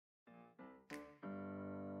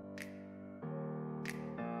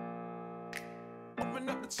open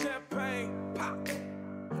up the champagne, pop.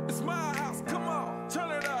 It's my house, come on,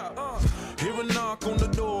 turn it up. Hear a knock on the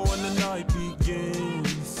door and the night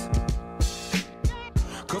begins.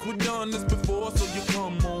 Cause we've done this before, so you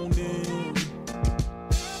come on in.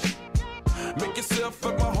 Make yourself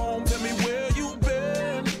at my home, tell me where you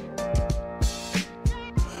been.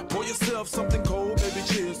 Pour yourself something cold, baby,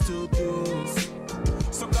 cheers to this.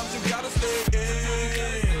 Sometimes you gotta stay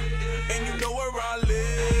in, and you know where I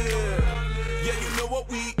live. Yeah, you know what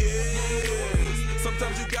we is.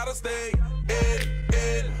 Sometimes you gotta stay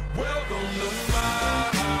in. Welcome to my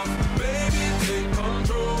house, baby, take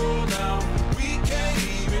control now. We can't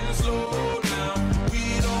even slow down. We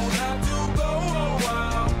don't have to go a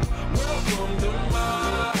while. Welcome to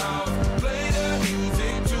my house, play the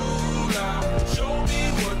music too loud. Show me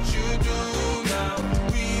what you do now.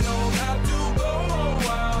 We don't have to go a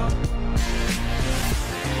while.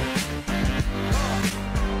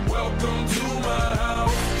 Welcome to my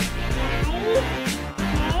house.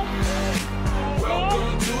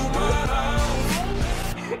 Welcome to my house.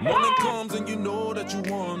 Morning comes and you know that you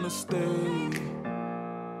wanna stay.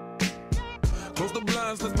 Close the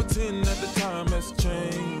blinds, let's pretend that the time has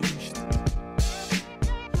changed.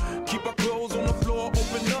 Keep our clothes on the floor,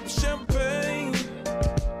 open up champagne.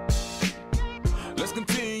 Let's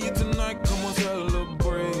continue tonight, come on,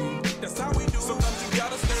 celebrate. That's how we do. Sometimes you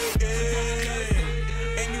gotta stay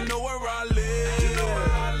in, and you know where I live.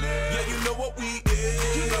 Yeah, you know what we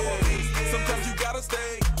is. Sometimes you gotta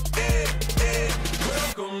stay in.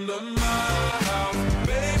 Welcome to my house,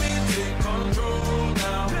 baby, take control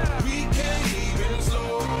now. We can't even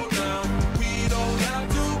slow down. We don't have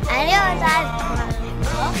to go.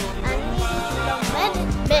 אני לומדת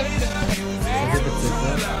בית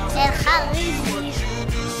של חריזי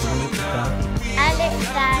א'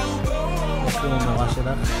 ז'. איך היא המורה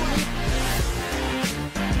שלך?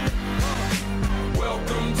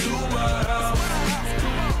 Welcome to my house.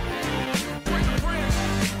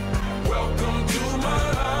 Welcome to my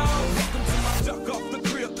house. Welcome to my duck off the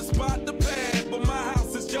crib, the spot, the pad. But my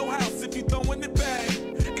house is your house if you throwing it back.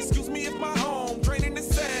 Excuse me if my home draining is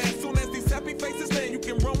sad. Soon as these happy faces land, you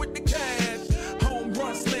can run with the cash. Home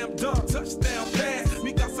run, slam dunk, touchdown pass.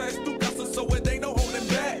 Mi casa es tu casa, so it ain't no holding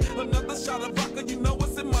back. Another shot of vodka, you know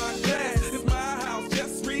what's in my glass.